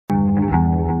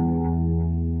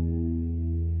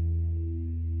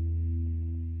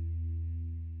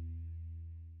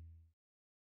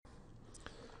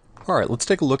All right, let's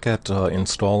take a look at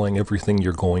installing everything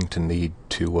you're going to need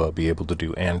to be able to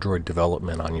do Android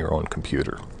development on your own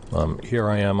computer. Here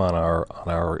I am on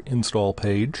our install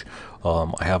page.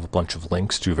 I have a bunch of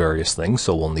links to various things,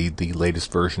 so we'll need the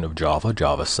latest version of Java,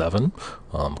 Java 7.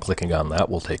 Clicking on that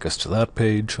will take us to that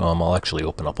page. I'll actually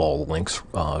open up all the links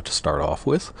to start off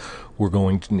with. We're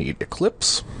going to need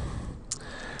Eclipse,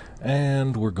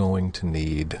 and we're going to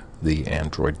need the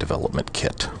Android Development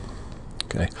Kit.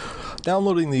 Okay.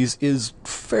 Downloading these is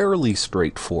fairly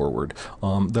straightforward.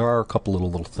 There are a couple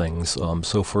little things.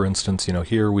 So for instance,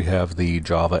 here we have the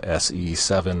Java SE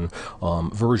 7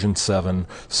 version 7.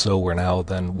 So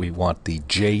we want the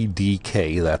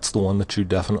JDK. That's the one that you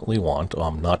definitely want.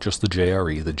 Not just the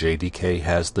JRE. The JDK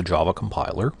has the Java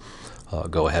compiler.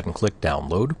 Go ahead and click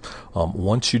download.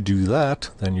 Once you do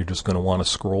that, then you're just going to want to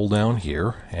scroll down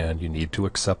here, and you need to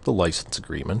accept the license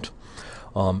agreement.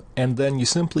 And then you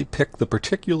simply pick the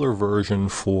particular version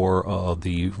for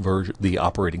the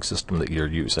operating system that you're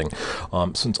using.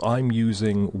 Since I'm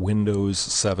using Windows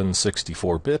 7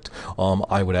 64-bit,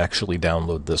 I would actually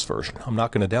download this version. I'm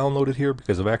not going to download it here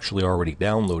because I've actually already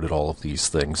downloaded all of these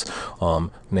things.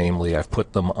 Namely, I've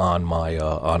put them on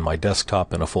my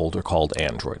desktop in a folder called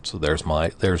Android. So there's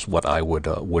what I would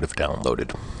have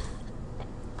downloaded.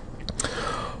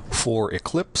 For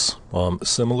Eclipse,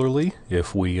 similarly,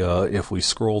 if we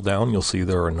scroll down, you'll see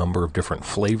there are a number of different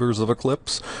flavors of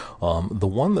Eclipse. The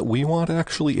one that we want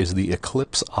actually is the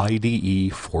Eclipse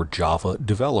IDE for Java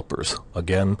developers.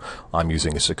 Again, I'm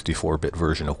using a 64-bit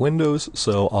version of Windows,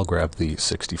 so I'll grab the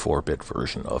 64-bit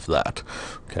version of that.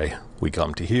 Okay, we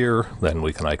come to here, then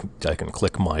I can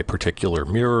click my particular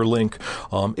mirror link.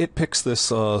 It picks this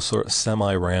sort of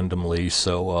semi-randomly,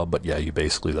 so but yeah, you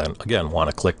basically then again want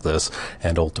to click this,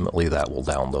 and ultimately that will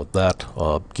download that,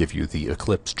 give you the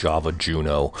Eclipse, Java,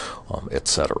 Juno,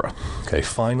 etc. Okay,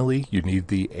 finally you need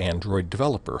the Android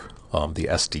developer, the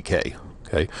SDK.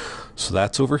 Okay, so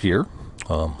that's over here.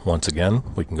 Once again,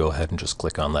 we can go ahead and just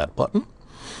click on that button.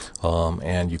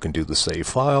 And you can do the save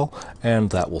file, and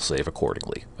that will save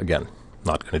accordingly. Again,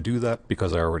 not going to do that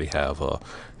because I already have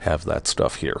that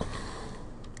stuff here.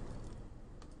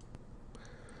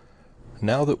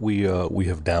 Now that we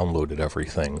have downloaded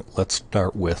everything, let's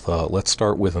start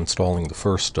with installing the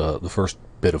first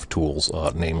bit of tools,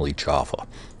 namely Java.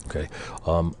 Okay.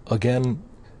 Again,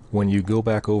 when you go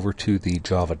back over to the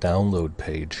Java download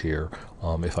page here,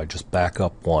 if I just back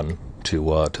up one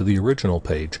to the original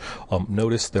page,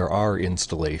 notice there are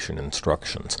installation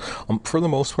instructions. For the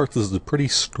most part, this is a pretty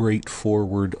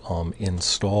straightforward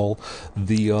install.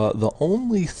 The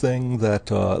only thing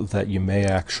that you may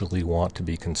actually want to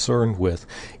be concerned with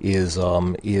is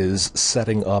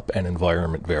setting up an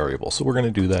environment variable. So we're going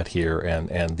to do that here,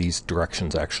 and these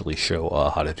directions actually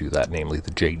show how to do that, namely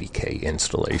the JDK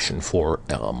installation for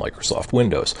Microsoft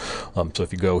Windows. So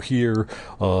if you go here,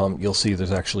 you'll see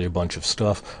there's actually a bunch of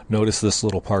stuff. Notice this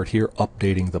little part here,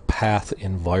 updating the path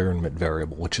environment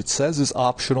variable, which it says is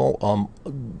optional.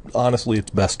 Honestly,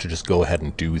 it's best to just go ahead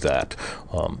and do that.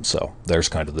 So there's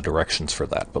kind of the directions for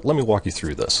that. But let me walk you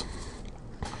through this.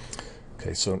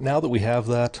 Okay, so now that we have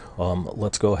that,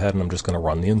 let's go ahead and I'm just going to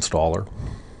run the installer.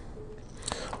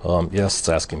 Yes, it's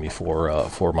asking me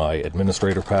for my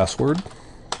administrator password.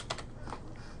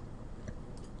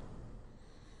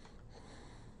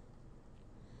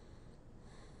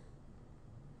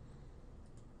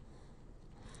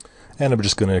 And I'm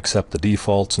just going to accept the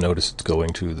defaults. Notice it's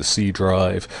going to the C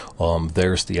drive.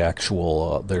 There's the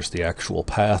actual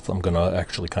path. I'm going to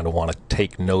actually kind of want to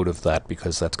take note of that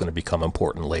because that's going to become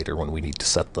important later when we need to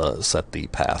set the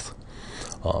path.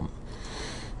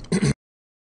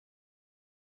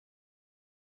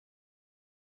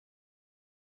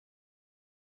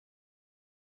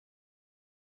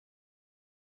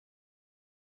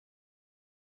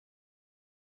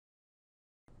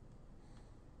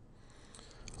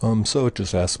 So it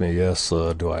just asks me, yes,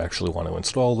 do I actually want to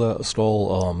install the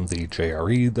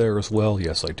JRE there as well?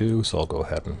 Yes, I do, so I'll go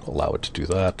ahead and allow it to do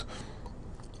that.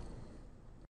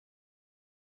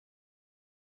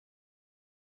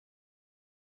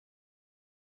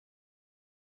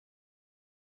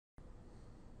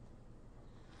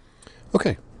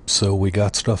 Okay, so we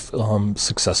got stuff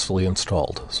successfully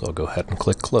installed, so I'll go ahead and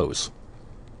click close.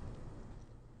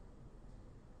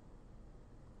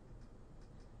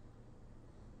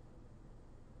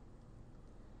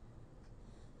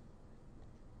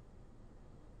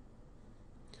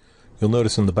 You'll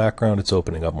notice in the background it's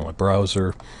opening up my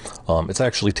browser. It's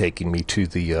actually taking me to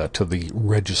the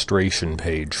registration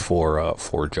page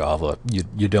for Java.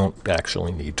 You don't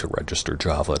actually need to register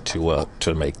Java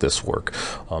to make this work.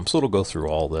 So it'll go through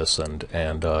all this, and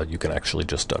you can actually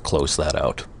just close that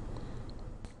out.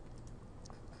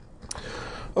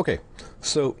 Okay,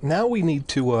 so now we need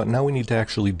to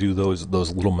actually do those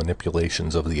little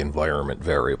manipulations of the environment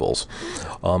variables.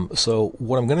 So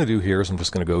what I'm going to do here is I'm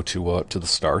just going to go to the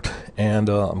start, and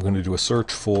I'm going to do a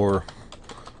search for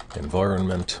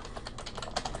environment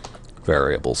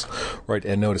variables, right?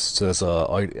 And notice it says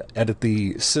I edit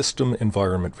the system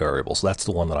environment variables. That's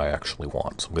the one that I actually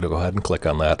want. So I'm going to go ahead and click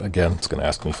on that. Again, it's going to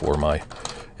ask me for my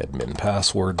admin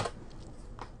password.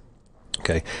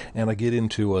 Okay, and I get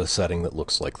into a setting that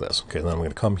looks like this. Okay, then I'm going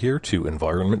to come here to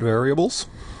environment variables.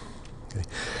 Okay.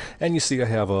 And you see I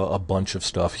have a bunch of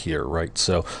stuff here, right?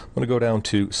 So I'm going to go down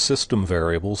to system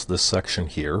variables, this section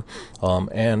here.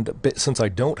 Since I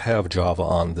don't have Java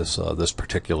on this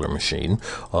particular machine,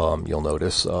 you'll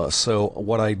notice, so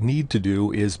what I need to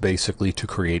do is basically to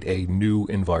create a new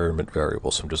environment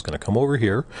variable. So I'm just going to come over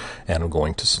here and I'm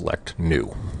going to select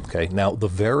new. Okay, now the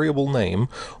variable name,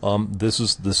 this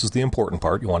is the important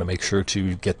part. You want to make sure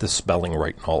to get the spelling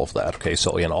right and all of that. Okay,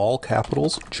 so in all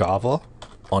capitals, Java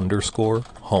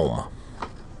 _home.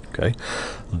 Okay,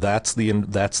 that's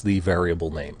the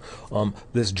variable name.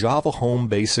 This Java home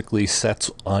basically sets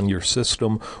on your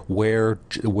system where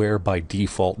by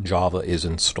default Java is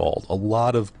installed. A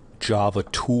lot of Java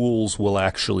tools will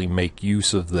actually make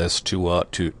use of this to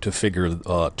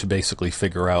basically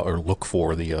figure out or look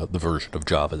for the version of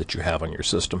Java that you have on your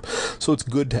system. So it's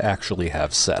good to actually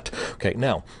have set. Okay,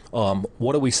 now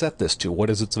what do we set this to? What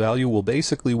is its value? Well,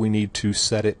 basically we need to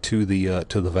set it to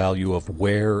the value of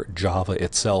where Java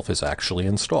itself is actually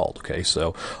installed. Okay,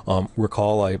 so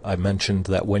recall I mentioned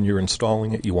that when you're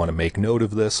installing it, you want to make note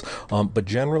of this, but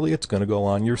generally it's going to go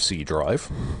on your C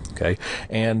drive. Okay,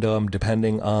 and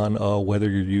depending on whether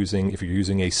if you're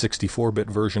using a 64-bit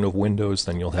version of Windows,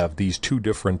 then you'll have these two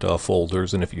different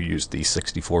folders, and if you use the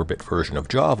 64-bit version of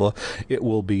Java, it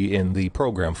will be in the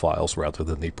program files rather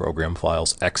than the program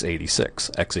files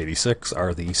x86. x86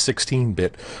 are the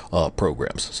 16-bit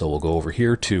programs. So we'll go over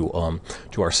here to our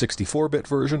 64-bit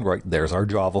version. Right there's our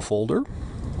Java folder.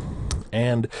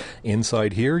 And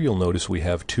inside here, you'll notice we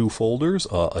have two folders,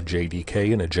 a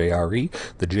JDK and a JRE.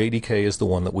 The JDK is the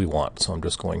one that we want, so I'm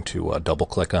just going to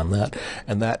double-click on that,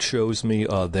 and that shows me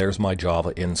there's my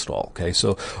Java install. Okay,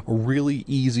 so a really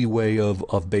easy way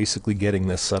of basically getting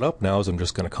this set up now is I'm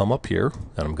just going to come up here,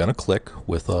 and I'm going to click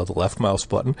with the left mouse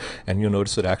button, and you'll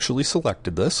notice it actually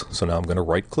selected this. So now I'm going to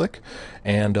right-click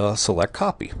and select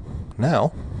copy.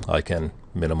 Now I can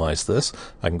minimize this.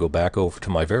 I can go back over to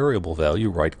my variable value,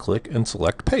 right click and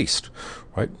select paste.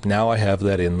 Right now I have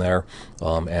that in there,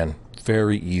 and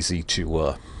very easy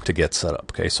to get set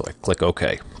up. Okay, so I click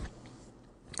OK.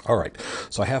 All right,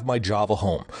 so I have my Java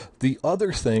home. The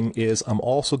other thing is I'm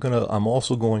also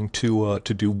going to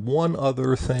do one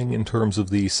other thing in terms of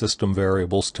the system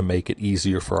variables to make it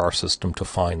easier for our system to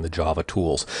find the Java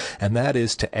tools, and that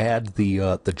is to add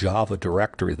the Java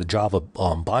directory, the Java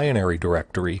binary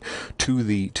directory to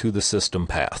the system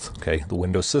path. Okay, the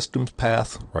Windows systems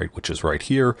path, right, which is right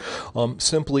here,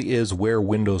 simply is where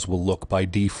Windows will look by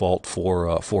default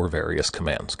for various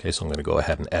commands. Okay, so I'm going to go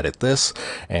ahead and edit this,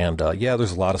 and yeah,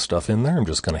 there's a lot of stuff in there. I'm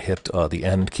just going to hit the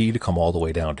end key to come all the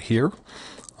way down to here.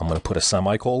 I'm going to put a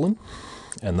semicolon,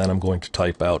 and then I'm going to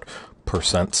type out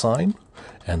 %,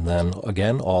 and then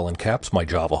again, all in caps, my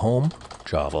Java home,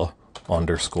 Java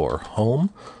 _home,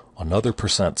 another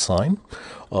 %,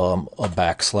 a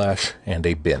backslash, and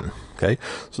a bin. Okay,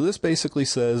 so this basically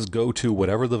says go to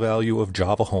whatever the value of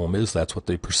Java home is. That's what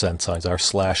the % are,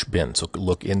 /bin. So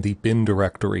look in the bin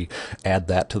directory, add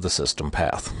that to the system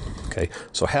path. Okay,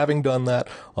 so having done that,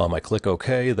 I click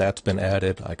OK. That's been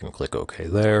added. I can click OK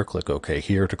there, click OK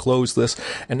here to close this.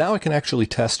 And now I can actually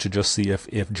test to just see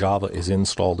if Java is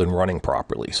installed and running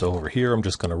properly. So over here, I'm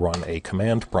just going to run a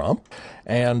command prompt,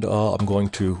 and I'm going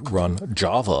to run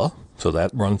Java. So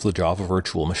that runs the Java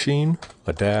virtual machine,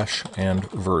 a dash, and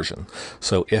version.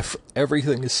 So if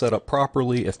everything is set up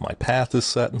properly, if my path is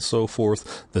set and so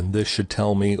forth, then this should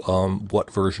tell me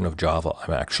what version of Java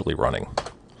I'm actually running.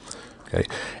 Okay,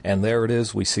 and there it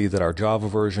is. We see that our Java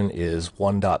version is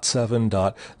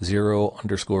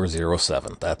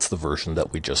 1.7.0_07. That's the version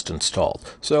that we just installed.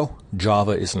 So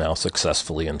Java is now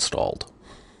successfully installed.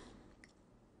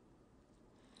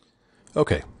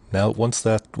 Okay. Now, once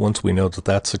we know that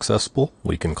that's successful,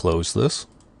 we can close this,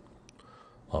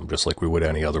 just like we would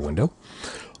any other window.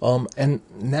 And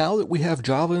now that we have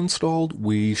Java installed,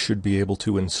 we should be able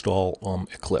to install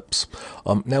Eclipse.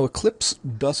 Now, Eclipse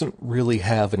doesn't really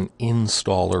have an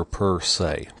installer per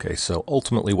se. Okay, so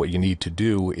ultimately, what you need to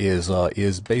do is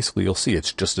basically, you'll see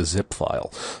it's just a zip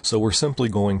file. So we're simply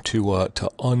going to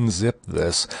unzip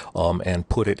this and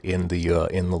put it in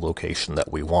the location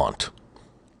that we want.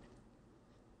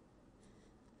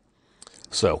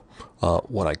 So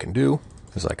what I can do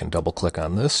is I can double click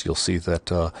on this. You'll see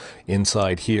that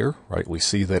inside here, right, we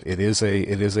see that it is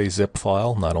a zip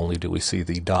file. Not only do we see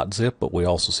the .zip, but we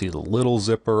also see the little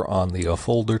zipper on the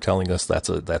folder telling us that's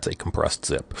a compressed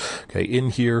zip. Okay,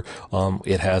 in here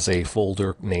it has a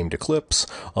folder named Eclipse,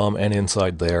 and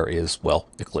inside there is, well,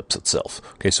 Eclipse itself.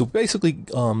 Okay, so basically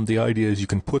the idea is you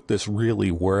can put this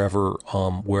really wherever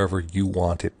you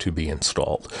want it to be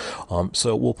installed.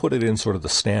 So we'll put it in sort of the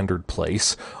standard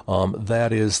place.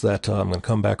 That is that I'm going to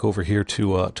come back over here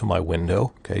to my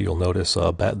window. Okay, you'll notice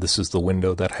this is the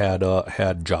window that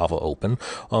had Java open.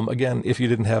 Again, if you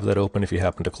didn't have that open, if you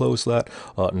happen to close that,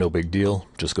 no big deal.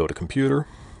 Just go to Computer,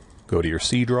 go to your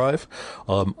C drive.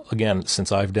 Again,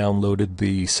 since I've downloaded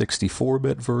the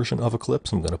 64-bit version of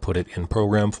Eclipse, I'm going to put it in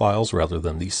program files rather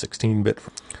than the 16-bit.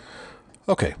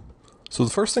 Okay. So the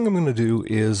first thing I'm going to do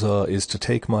is to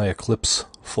take my Eclipse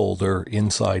folder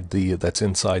that's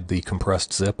inside the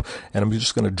compressed zip, and I'm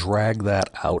just going to drag that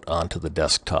out onto the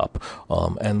desktop,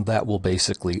 and that will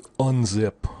basically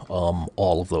unzip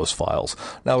all of those files.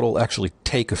 Now it'll actually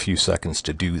take a few seconds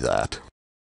to do that.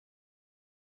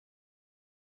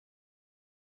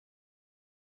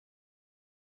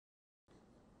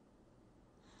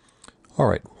 All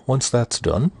right, once that's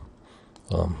done,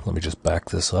 let me just back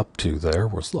this up to there.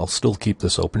 I'll still keep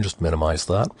this open, just minimize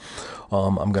that.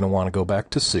 I'm going to want to go back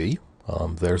to C.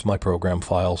 There's my program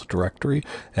files directory,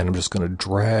 and I'm just going to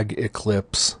drag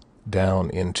Eclipse down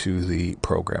into the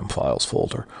program files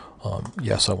folder.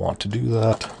 Yes, I want to do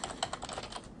that.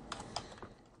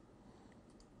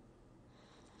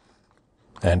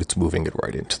 And it's moving it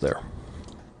right into there.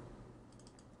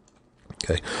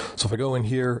 Okay, so if I go in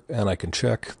here and I can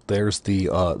check, there's the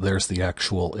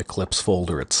actual Eclipse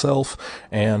folder itself,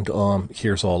 and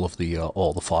here's all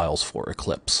the files for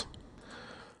Eclipse.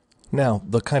 Now,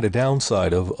 the kind of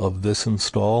downside of this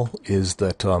install is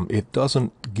that it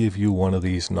doesn't give you one of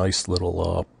these nice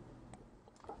little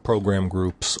program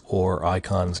groups or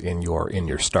icons in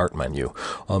your start menu.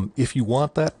 If you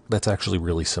want that, that's actually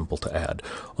really simple to add.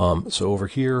 So over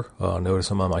here,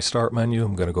 notice I'm on my start menu.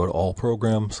 I'm going to go to all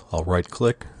programs. I'll right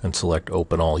click and select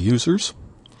open all users.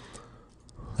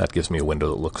 That gives me a window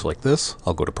that looks like this.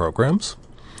 I'll go to programs.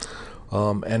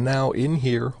 And now in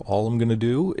here, all I'm going to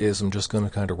do is I'm just going to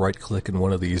kind of right click in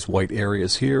one of these white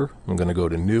areas here. I'm going to go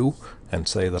to new and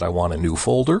say that I want a new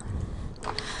folder.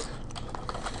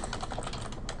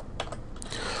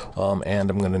 And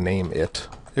I'm going to name it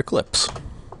Eclipse.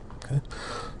 Okay.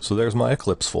 So there's my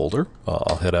Eclipse folder.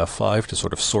 I'll hit F5 to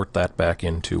sort of sort that back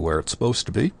into where it's supposed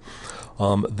to be.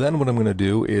 Then what I'm going to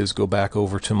do is go back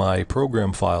over to my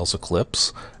program files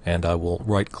Eclipse, and I will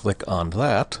right click on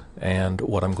that, and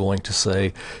what I'm going to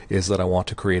say is that I want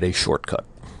to create a shortcut.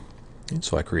 And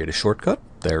so I create a shortcut.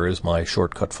 There is my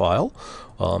shortcut file.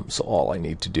 So all I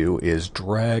need to do is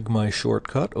drag my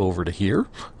shortcut over to here.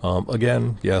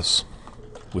 Again, yes,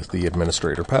 with the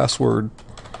administrator password.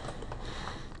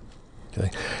 Okay,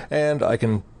 and I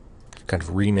can kind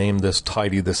of rename this,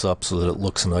 tidy this up so that it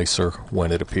looks nicer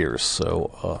when it appears.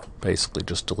 So basically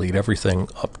just delete everything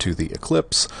up to the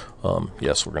Eclipse.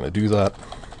 Yes, we're going to do that.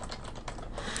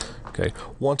 Okay,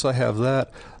 once I have that,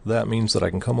 that means that I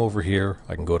can come over here,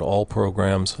 I can go to all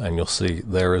programs, and you'll see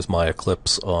there is my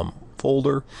Eclipse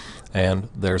folder, and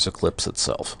there's Eclipse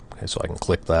itself. Okay, so I can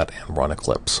click that and run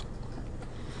Eclipse.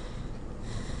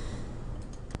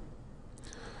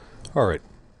 All right.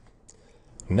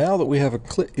 Now that we have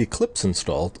Eclipse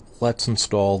installed, let's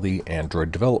install the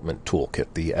Android Development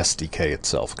Toolkit, the SDK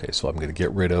itself. Okay, so I'm going to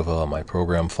get rid of my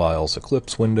Program Files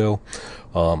Eclipse window.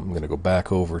 I'm going to go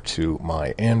back over to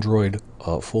my Android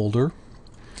folder.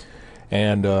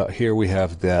 And here we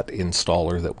have that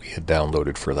installer that we had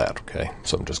downloaded for that. Okay,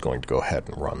 so I'm just going to go ahead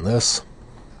and run this.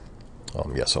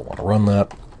 Yes, I want to run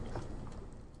that.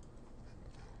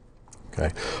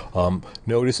 Okay.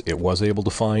 Notice it was able to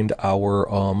find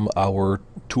our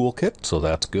toolkit, so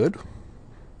that's good.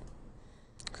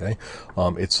 Okay.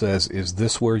 It says, "Is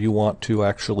this where you want to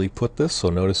actually put this?" So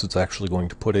notice it's actually going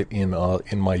to put it in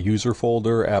my user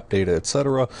folder, app data,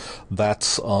 etc.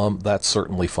 That's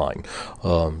certainly fine.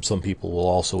 Some people will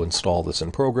also install this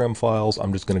in program files.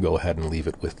 I'm just going to go ahead and leave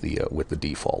it with the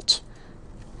defaults.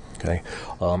 Okay.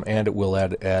 And it will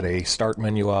add a start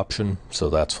menu option, so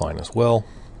that's fine as well.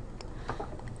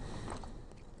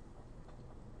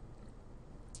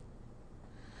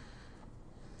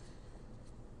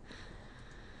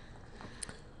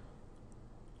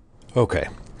 Okay,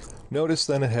 Notice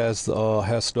then it has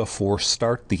stuff for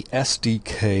start the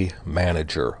SDK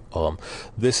manager.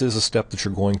 This is a step that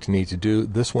you're going to need to do.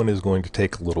 This one is going to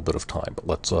take a little bit of time,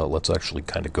 but let's actually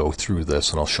kind of go through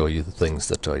this, and I'll show you the things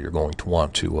that you're going to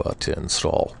want to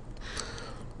install.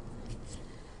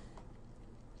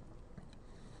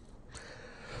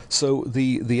 So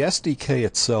the SDK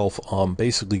itself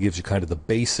basically gives you kind of the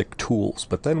basic tools,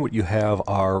 but then what you have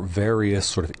are various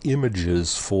sort of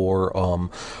images for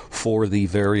the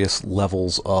various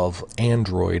levels of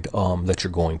Android that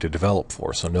you're going to develop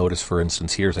for. So notice, for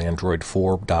instance, here's Android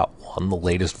 4.1, the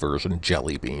latest version,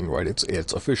 Jelly Bean, right?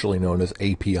 It's officially known as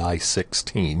API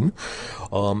 16,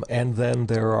 and then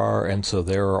there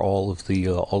are all of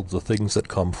the things that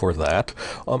come for that,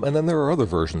 and then there are other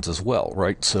versions as well,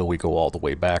 right? So we go all the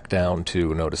way back down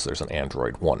to, notice there's an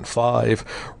Android 1.5,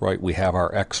 right? We have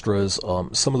our extras.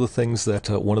 Some of the things that,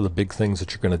 one of the big things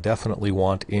that you're going to definitely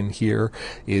want in here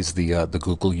is the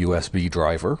Google USB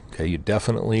driver. Okay, you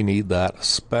definitely need that,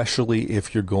 especially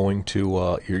if you're going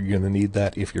to, need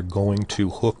that if you're going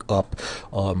to hook up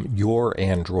your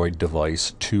Android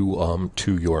device to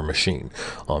your machine.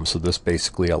 So this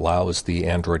basically allows the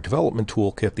Android Development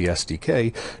Toolkit, the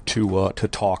SDK, to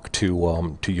talk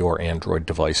to your Android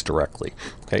device directly.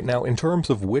 Okay, now in terms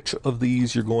of which of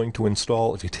these you're going to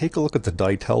install, if you take a look at the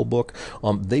Dytel book,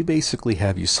 they basically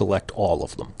have you select all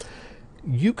of them.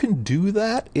 You can do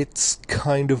that. It's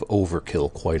kind of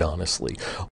overkill, quite honestly.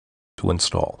 To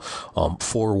install.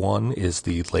 4.1 is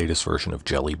the latest version of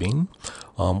Jelly Bean.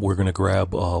 We're going to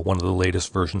grab one of the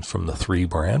latest versions from the 3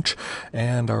 branch,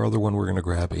 and our other one we're going to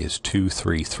grab is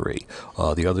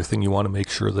 2.3.3. The other thing you want to make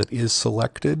sure that is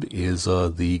selected is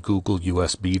the Google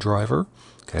USB driver.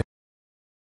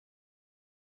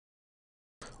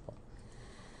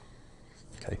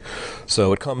 Okay,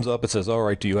 so it comes up, it says, all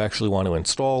right, do you actually want to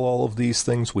install all of these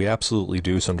things? We absolutely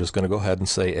do, so I'm just going to go ahead and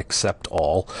say accept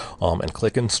all, and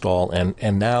click install,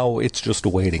 and now it's just a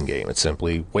waiting game. It's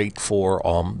simply wait for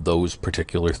those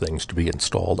particular things to be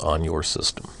installed on your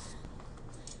system.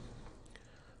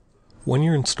 When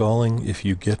you're installing, if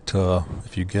you get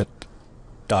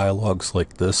dialogues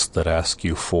like this that ask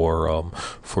you for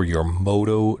your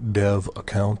MotoDev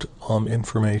account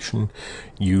information,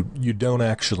 you don't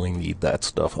actually need that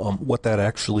stuff. What that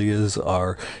actually is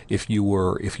are if you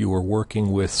were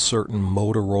working with certain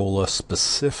Motorola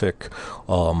specific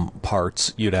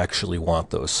parts, you'd actually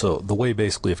want those. So the way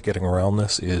basically of getting around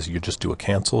this is you just do a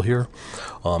cancel here,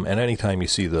 and anytime you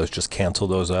see those, just cancel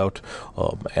those out,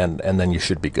 and then you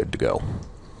should be good to go.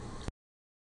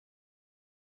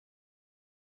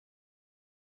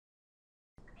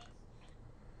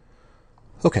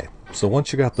 Okay, so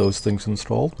once you got those things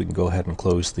installed, we can go ahead and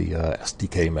close the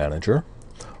SDK manager.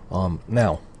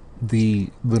 Now, the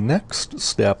next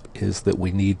step is that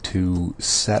we need to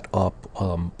set up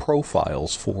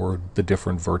profiles for the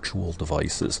different virtual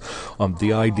devices.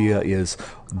 The idea is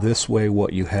this way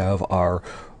what you have are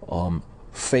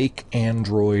fake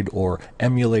Android or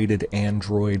emulated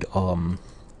Android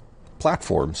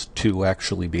platforms to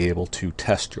actually be able to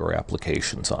test your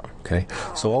applications on. Okay,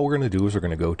 so all we're going to do is we're going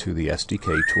to go to the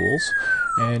SDK tools,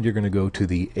 and you're going to go to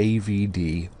the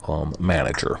AVD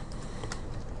manager.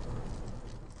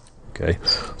 Okay,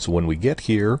 so when we get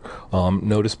here,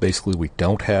 notice basically we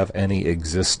don't have any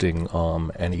existing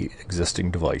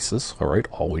devices. All right,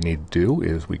 all we need to do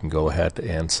is we can go ahead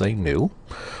and say new.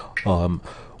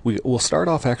 We'll start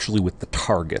off actually with the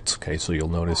targets. Okay, so you'll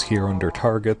notice here under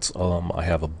targets, I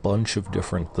have a bunch of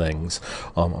different things.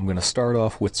 I'm going to start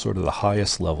off with sort of the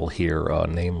highest level here,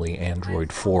 namely Android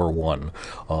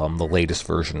 4.1, the latest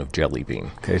version of Jelly Bean.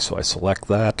 Okay, so I select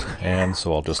that, and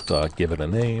so I'll just give it a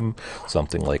name,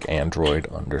 something like Android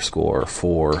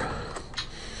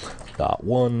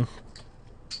 _4.1.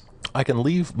 I can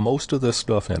leave most of this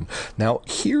stuff in. Now,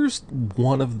 here's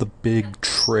one of the big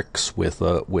tricks with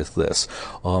this.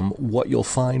 What you'll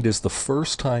find is the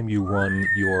first time you run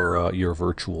your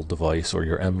virtual device or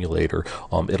your emulator,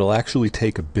 it'll actually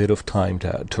take a bit of time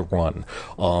to run,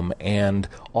 and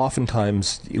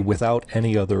oftentimes without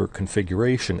any other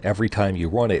configuration, every time you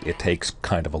run it, it takes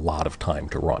kind of a lot of time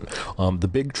to run. The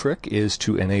big trick is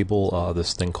to enable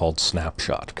this thing called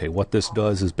Snapshot. Okay, what this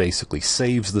does is basically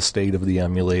saves the state of the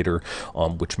emulator,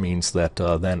 which means that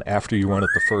then after you run it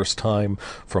the first time,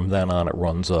 from then on it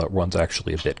runs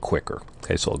actually a bit quicker.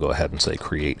 Okay, so I'll go ahead and say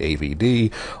create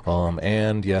AVD,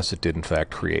 and yes, it did in fact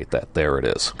create that. There it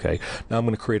is. Okay, now I'm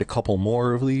going to create a couple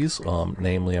more of these.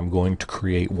 Namely, I'm going to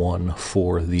create one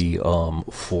for the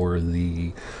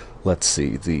let's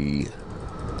see, the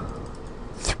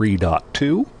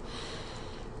 3.2.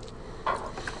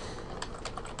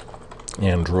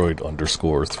 Android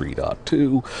underscore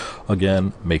 3.2.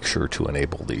 Again, make sure to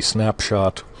enable the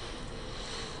snapshot.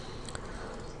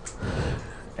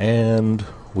 And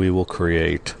we will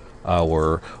create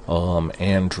our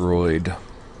Android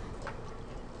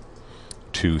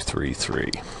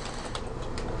 233.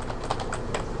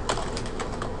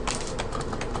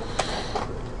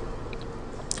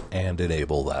 And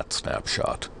enable that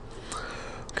snapshot.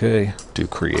 Okay, to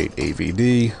create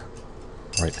AVD.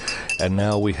 Right, and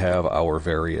now we have our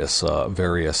various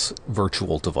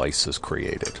virtual devices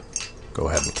created. Go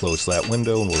ahead and close that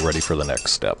window, and we're ready for the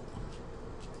next step.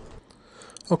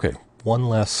 Okay, one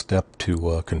last step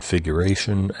to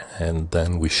configuration, and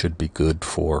then we should be good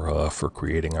for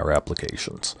creating our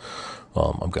applications.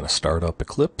 I'm going to start up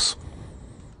Eclipse.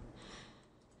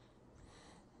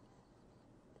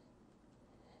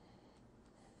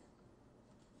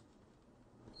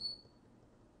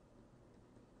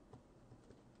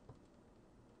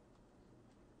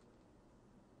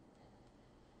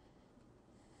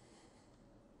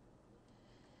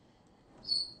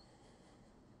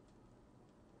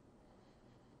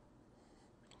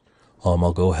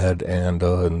 I'll go ahead and,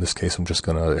 in this case, I'm just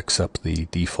going to accept the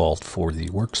default for the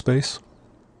workspace.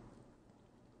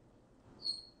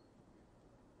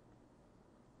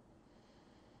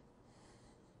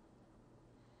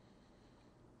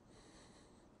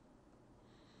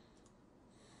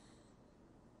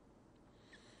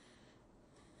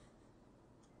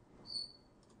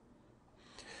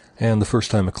 And the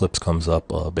first time Eclipse comes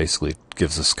up, basically it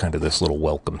gives us kind of this little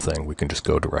welcome thing. We can just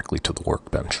go directly to the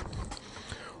workbench.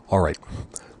 All right,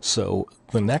 so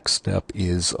the next step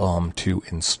is to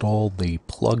install the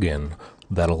plugin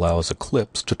that allows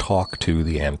Eclipse to talk to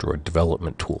the Android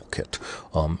Development Toolkit.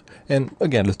 And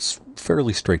again, it's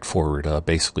fairly straightforward,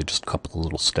 basically just a couple of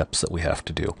little steps that we have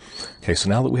to do. Okay, so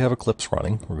now that we have Eclipse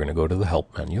running, we're going to go to the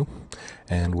Help menu,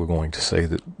 and we're going to say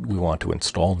that we want to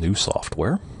install new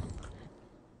software.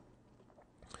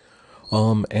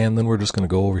 And then we're just going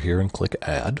to go over here and click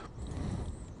Add.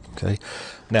 Okay.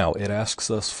 Now, it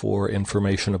asks us for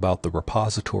information about the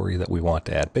repository that we want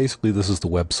to add. Basically, this is the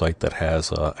website that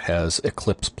has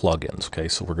Eclipse plugins. Okay,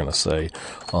 so we're going to say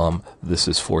this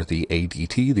is for the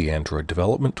ADT, the Android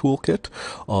Development Toolkit.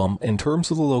 In terms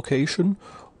of the location,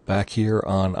 back here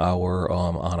on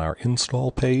our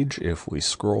install page, if we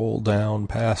scroll down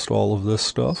past all of this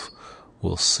stuff,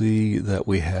 we'll see that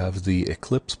we have the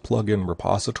Eclipse plugin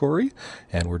repository,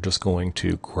 and we're just going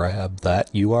to grab that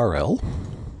URL.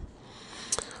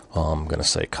 I'm going to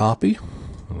say copy,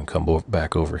 and come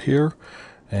back over here,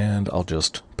 and I'll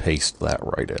just paste that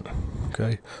right in.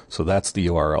 Okay, so that's the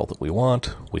URL that we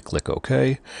want. We click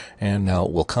OK, and now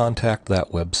we'll contact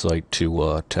that website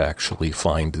to actually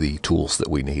find the tools that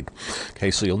we need.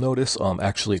 Okay, so you'll notice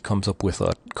actually it comes up with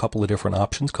a couple of different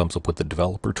options. Comes up with the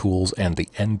developer tools and the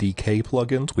NDK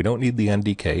plugins. We don't need the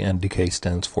NDK. NDK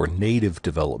stands for Native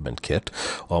Development Kit.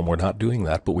 We're not doing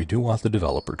that, but we do want the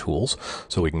developer tools,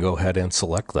 so we can go ahead and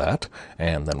select that,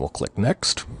 and then we'll click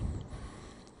Next.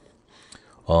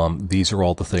 These are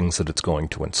all the things that it's going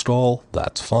to install.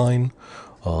 That's fine.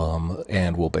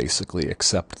 And we'll basically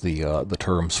accept the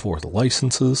terms for the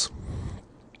licenses.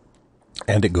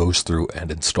 And it goes through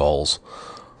and installs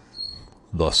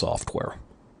the software.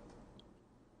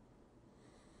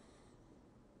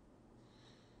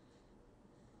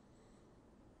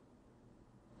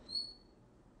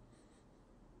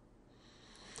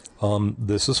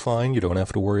 This is fine. You don't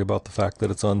have to worry about the fact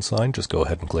that it's unsigned. Just go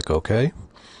ahead and click OK.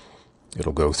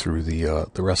 It'll go through the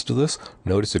rest of this.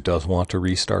 Notice it does want to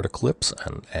restart Eclipse,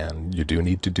 and you do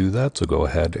need to do that, so go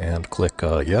ahead and click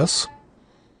Yes.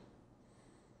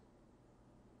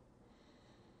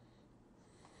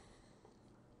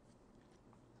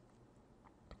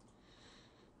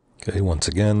 Okay, once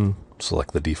again,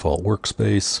 select the default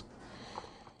workspace.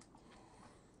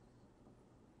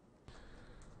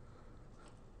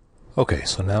 Okay,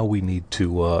 so now we need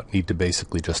to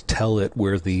basically just tell it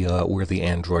where the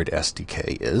Android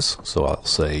SDK is. So I'll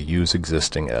say use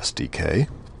existing SDK,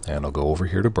 and I'll go over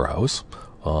here to browse.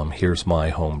 Here's my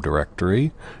home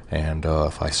directory, and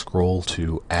if I scroll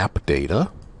to app data,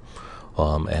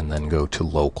 and then go to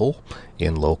local,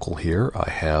 in local here I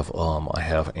have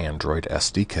Android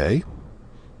SDK.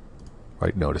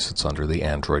 Right, notice it's under the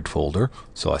Android folder,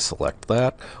 so I select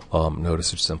that.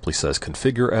 Notice it simply says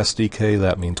Configure SDK.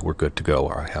 That means we're good to go.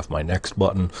 I have my Next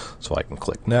button, so I can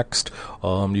click Next.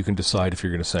 You can decide if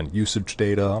you're going to send usage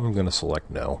data. I'm going to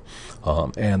select No,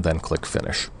 and then click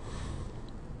Finish.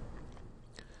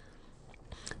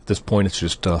 At this point, it's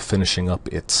just finishing up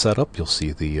its setup. You'll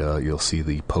see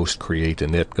the post create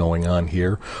init going on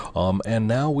here, and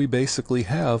now we basically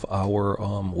have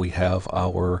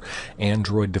our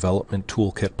Android Development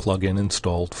Toolkit plugin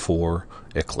installed for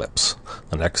Eclipse.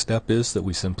 The next step is that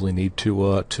we simply need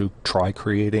to try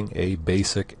creating a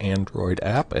basic Android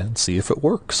app and see if it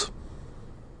works.